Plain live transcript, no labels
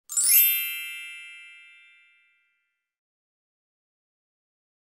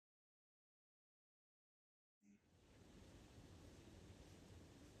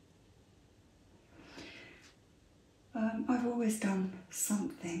always done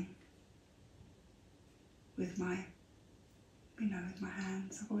something with my, with my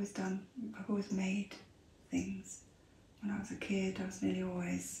hands. I've always made things. When I was a kid, I was nearly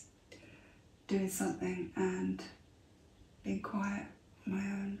always doing something and being quiet on my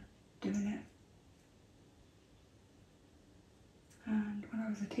own, doing it. And when I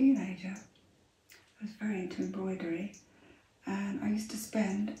was a teenager, I was very into embroidery, and I used to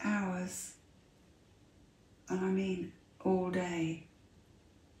spend hours, and I mean all day,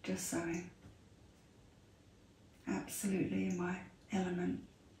 just sewing. Absolutely in my element.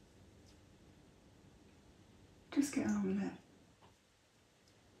 Just get on with it.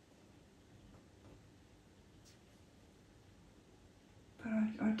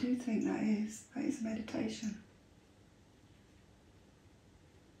 But I do think that is meditation.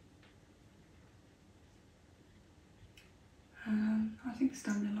 I think it's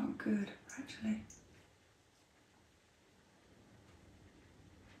done me a lot of good, actually.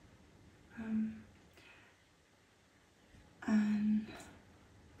 And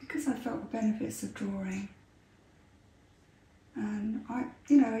because I felt the benefits of drawing, and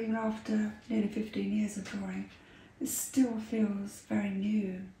even after nearly 15 years of drawing, it still feels very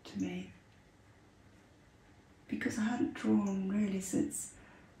new to me, because I hadn't drawn really since,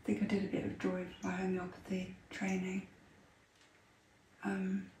 I think I did a bit of drawing for my homeopathy training.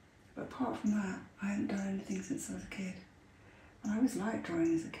 But apart from that, I hadn't done anything since I was a kid. And I always liked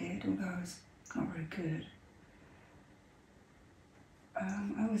drawing as a kid, although I was not very good.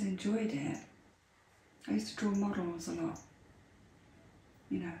 I always enjoyed it. I used to draw models a lot.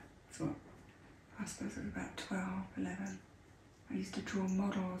 So I suppose I was about 12, 11. I used to draw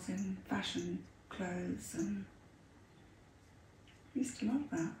models in fashion clothes, and I used to love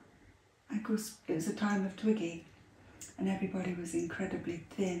that. And of course, it was a time of Twiggy, and everybody was incredibly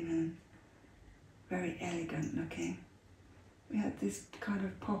thin and very elegant looking. We had this kind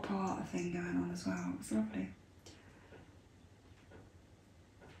of pop art thing going on as well. It was lovely.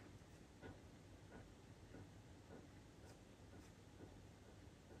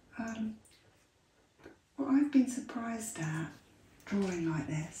 What I've been surprised at drawing like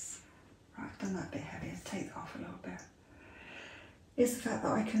this, right, I've done that a bit heavier, take that off a little bit, is the fact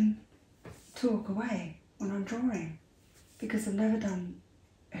that I can talk away when I'm drawing, because I've never done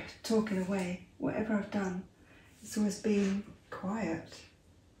talking away. Whatever I've done, it's always been quiet,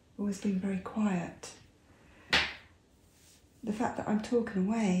 always been very quiet. The fact that I'm talking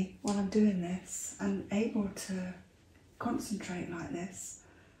away while I'm doing this and able to concentrate like this,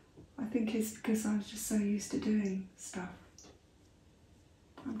 I think it's because I was just so used to doing stuff.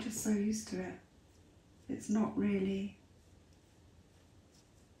 I'm just so used to it. It's not really,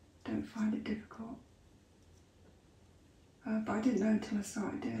 don't find it difficult. But I didn't know until I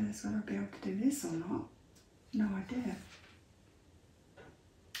started doing this whether I'd be able to do this or not. No idea.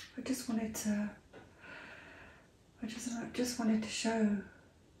 I just wanted to show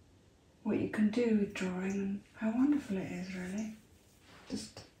what you can do with drawing and how wonderful it is, really.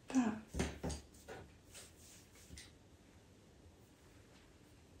 Just that.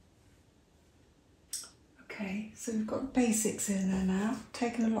 Okay, so we've got the basics in there now.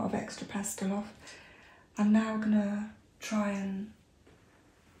 Taken a lot of extra pastel off. I'm now going to try and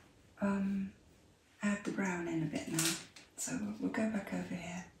add the brown in a bit now. So we'll go back over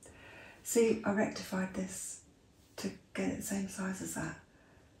here. See, I rectified this to get it the same size as that.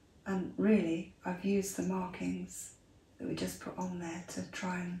 And really, I've used the markings that we just put on there to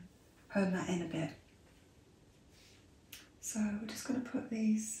try and hone that in a bit. So we're just going to put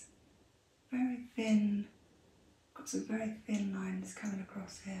these very thin, got some very thin lines coming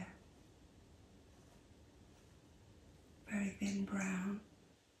across here. Very thin brown.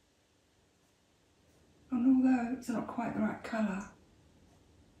 And although it's not quite the right colour,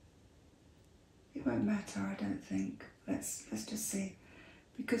 it won't matter, I don't think. Let's just see,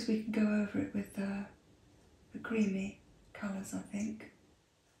 because we can go over it with the creamy colours, I think.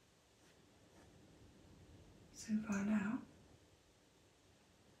 Soon find out.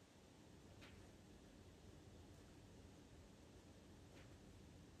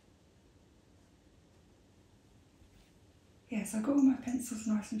 Yes, I got all my pencils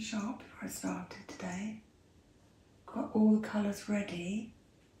nice and sharp before I started today. Got all the colours ready.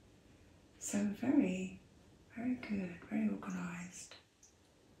 So very, very good, very organised.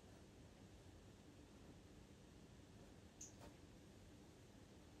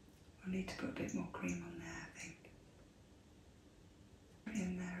 I need to put a bit more cream on there, I think. Put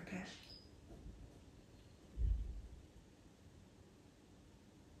in there a bit.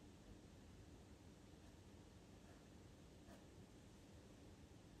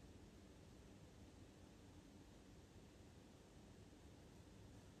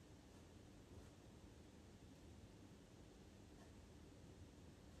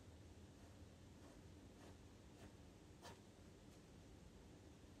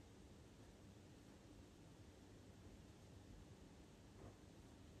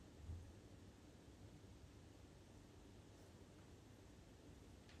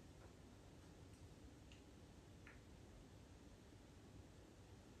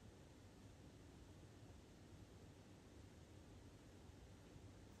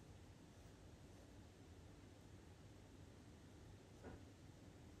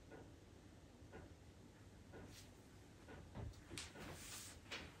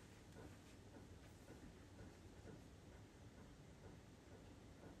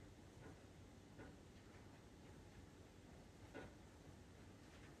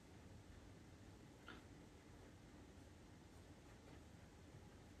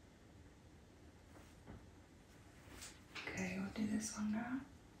 this one now.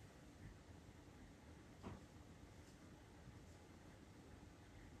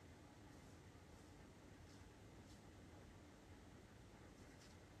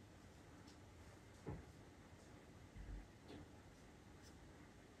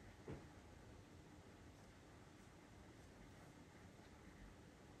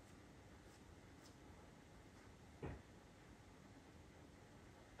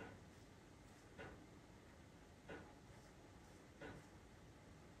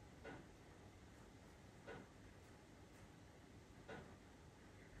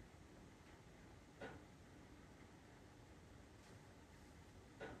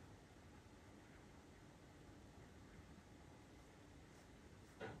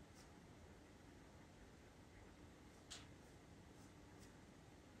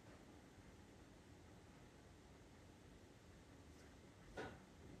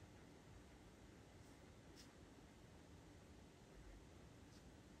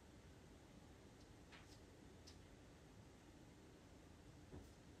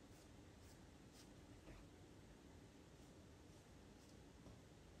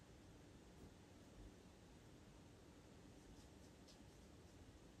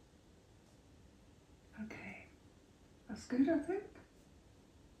 Okay, that's good, I think.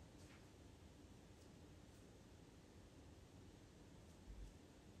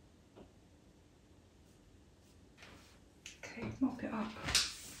 Okay, mop it up.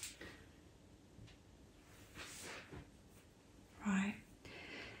 Right,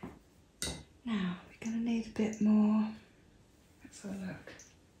 now we're going to need a bit more. Let's have a look.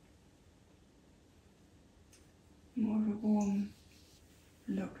 More of a warm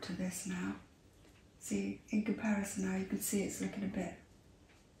look to this now. See, in comparison now you can see it's looking a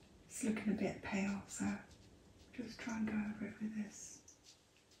bit pale, so just try and go over it with this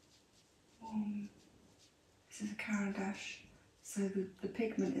warm. This is a Caran d'Ache, so the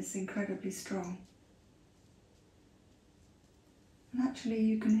pigment is incredibly strong. And actually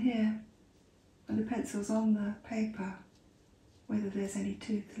you can hear when the pencil's on the paper whether there's any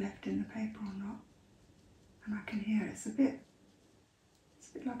tooth left in the paper or not. And I can hear it. It's a bit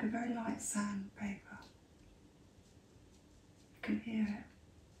like a very light sandpaper. You can hear it.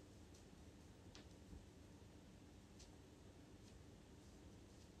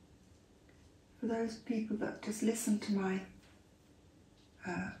 For those people that just listen to my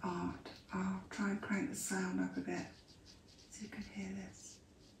art, I'll try and crank the sound up a bit so you can hear this.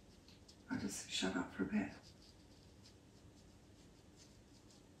 I'll just shut up for a bit.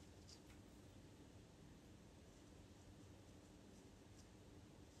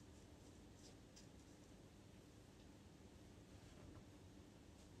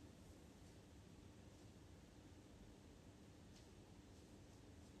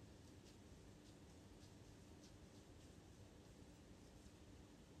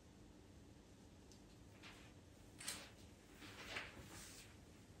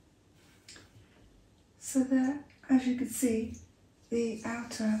 So there, as you can see, the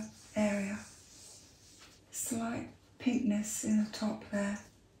outer area, slight pinkness in the top there.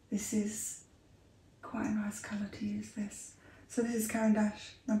 This is quite a nice colour to use this. So this is Caran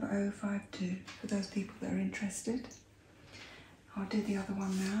d'Ache number 052 for those people that are interested. I'll do the other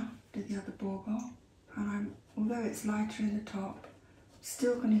one now, do the other bauble. And although it's lighter in the top, I'm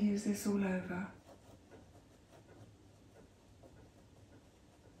still going to use this all over.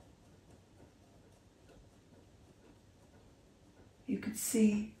 You can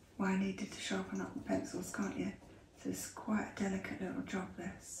see why I needed to sharpen up the pencils, can't you? So it's quite a delicate little job,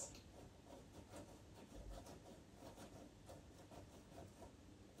 this.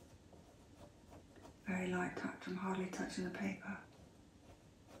 Very light touch, I'm hardly touching the paper.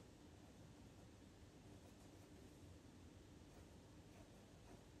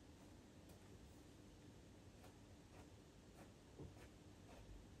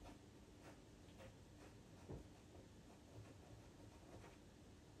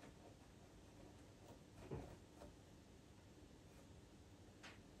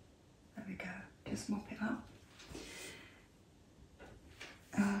 Just mop it up.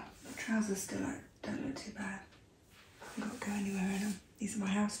 The trousers still don't look too bad. I haven't got to go anywhere in them. These are my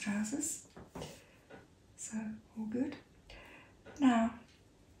house trousers. So, all good. Now,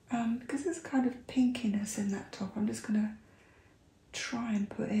 because there's kind of pinkiness in that top, I'm just going to try and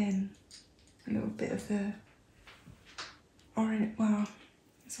put in a little bit of the orange. Well,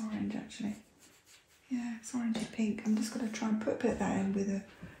 it's orange actually. Yeah, it's orangey pink. I'm just going to try and put a bit of that in with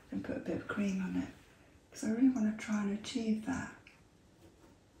and put a bit of cream on it, because I really want to try and achieve that.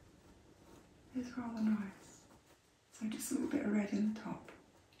 It's rather nice. So just a little bit of red in the top.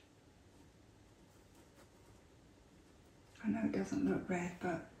 I know it doesn't look red,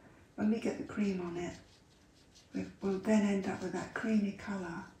 but when we get the cream on it, we'll then end up with that creamy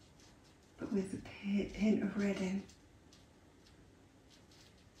colour, but with the hint of red in.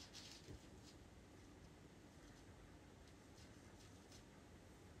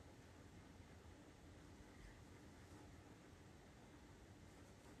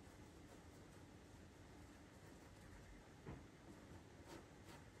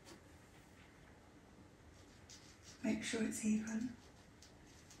 Make sure it's even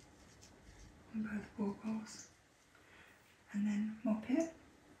on both baubles, and then mop it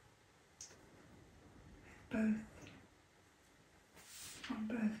on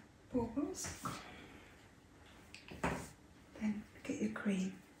both baubles. Then get your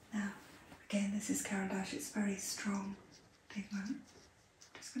cream. Now, again, this is Caran d'Ache, it's very strong pigment.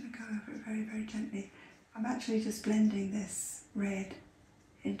 Just going to go over it very, very gently. I'm actually just blending this red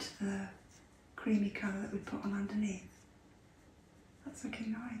into the creamy colour that we put on underneath. That's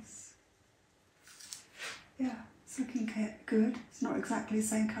looking nice. Yeah, it's looking good. It's not exactly the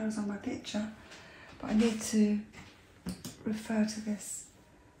same colours on my picture, but I need to refer to this.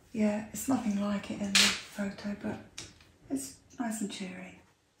 Yeah, it's nothing like it in the photo, but it's nice and cheery,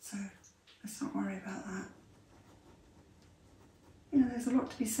 so let's not worry about that. You know, there's a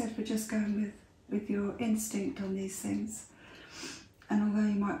lot to be said for just going with your instinct on these things, and although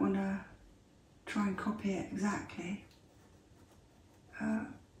you might want to try and copy it exactly,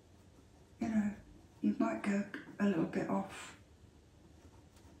 you know, you might go a little bit off,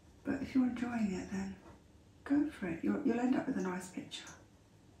 but if you're enjoying it, then go for it. You'll end up with a nice picture,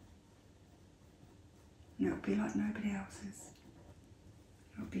 and it'll be like nobody else's.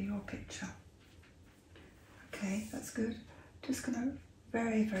 It'll be your picture. Okay, that's good. Just going to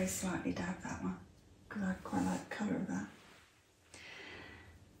very, very slightly dab that one, because I quite like the colour of that.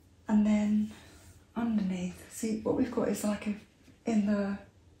 And then underneath, see what we've got is like in the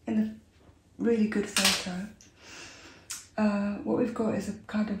really good photo, what we've got is a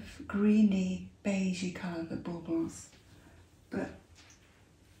kind of greeny, beigey colour, the baubles. But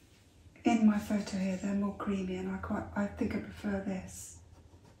in my photo here, they're more creamy, and I think I prefer this.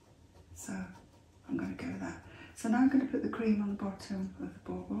 So I'm going to go with that. So now I'm going to put the cream on the bottom of the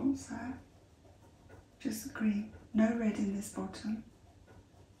baubles there. Just the cream. No red in this bottom.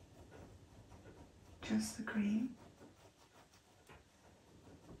 Just the cream.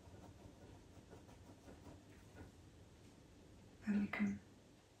 And we can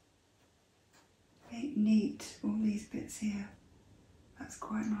make neat all these bits here. That's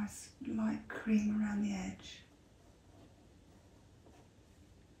quite nice, light cream around the edge.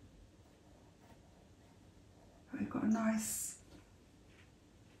 We've got a nice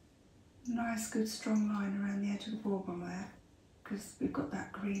good strong line around the edge of the bauble there, because we've got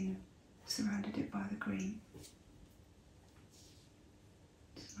that green, surrounded it by the green.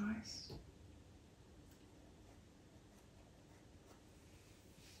 It's nice.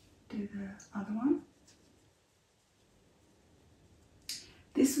 Do the other one.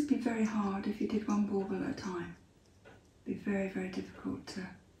 This would be very hard if you did one bauble at a time. It'd be very, very difficult to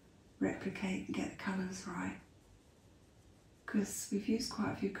replicate and get the colours right, because we've used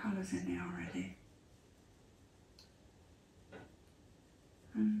quite a few colours in there already.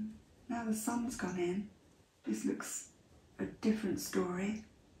 And now the sun's gone in, this looks a different story.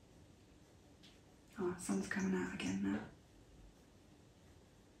 Oh, the sun's coming out again now.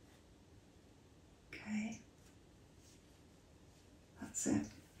 Okay, that's it.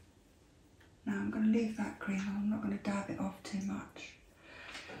 Now I'm going to leave that cream on, I'm not going to dab it off too much,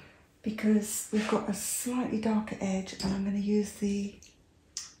 because we've got a slightly darker edge, and I'm going to use the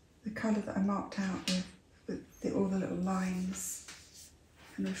colour that I marked out with all the little lines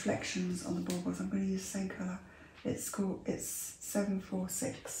and reflections on the baubles. I'm going to use the same colour. It's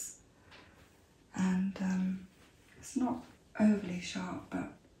 746, and it's not overly sharp, but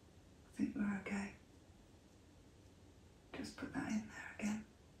I think we're okay. Just put that in there again.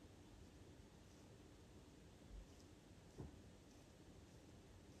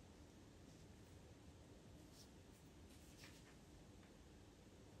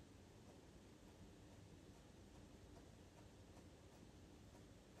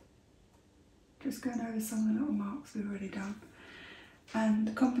 Just going over some of the little marks we've already done. And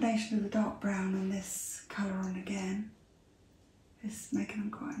the combination of the dark brown and this colour on again is making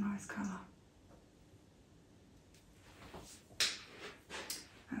them quite a nice colour.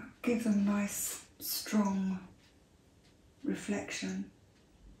 Give them a nice, strong reflection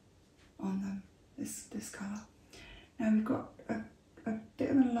on them, this colour. Now we've got a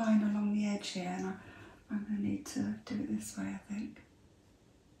bit of a line along the edge here, and I'm going to need to do it this way, I think.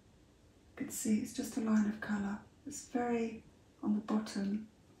 You can see it's just a line of colour It's very on the bottom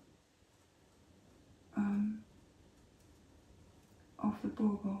of the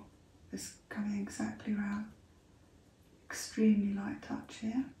bauble. It's coming exactly round. Extremely light touch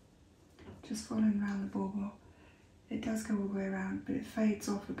here. Just following around the bauble. It does go all the way around, but it fades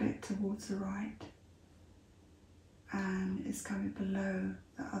off a bit towards the right. And it's coming below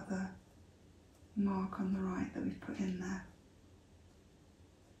the other mark on the right that we've put in there.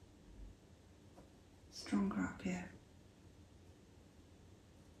 Stronger up here.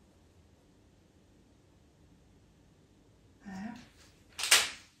 There.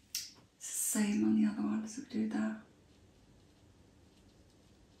 It's the same on the other one, so do that.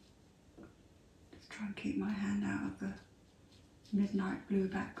 Just try and keep my hand out of the midnight blue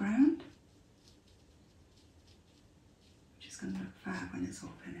background. Which is going to look fab when it's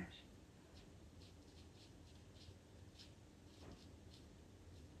all finished.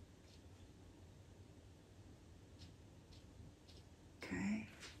 Okay.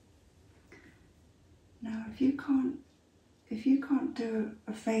 Now if you can't do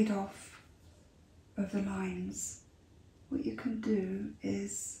a fade off of the lines, what you can do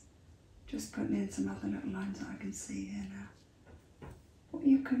is just put in some other little lines that I can see here now. What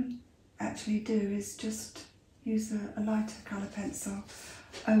you can actually do is just use a lighter colour pencil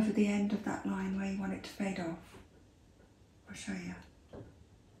over the end of that line where you want it to fade off. I'll show you.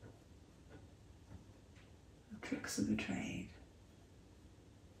 The tricks of the trade.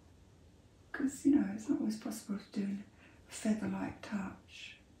 Because, you know, it's not always possible to do a feather-like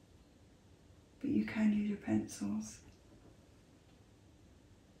touch, but you can use your pencils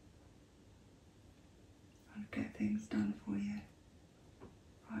and get things done for you.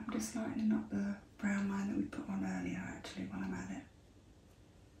 Right, I'm just lightening up the brown line that we put on earlier actually while I'm at it.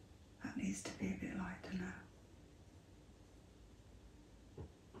 That needs to be a bit lighter now.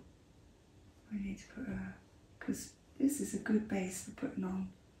 We need to put because this is a good base for putting on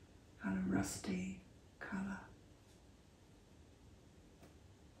kind of rusty colour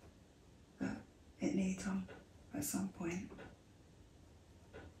that it needs on at some point.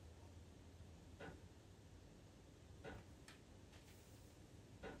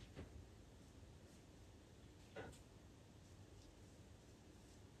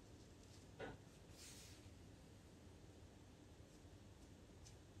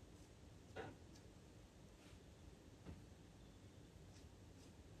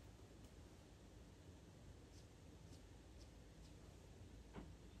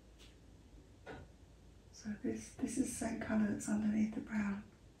 So this is the same colour that's underneath the brown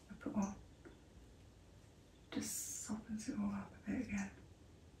I put on. Just softens it all up a bit again.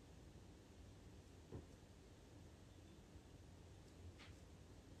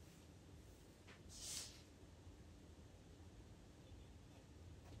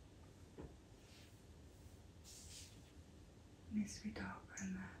 It needs to be darker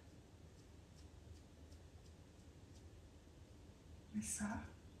in there. Miss that.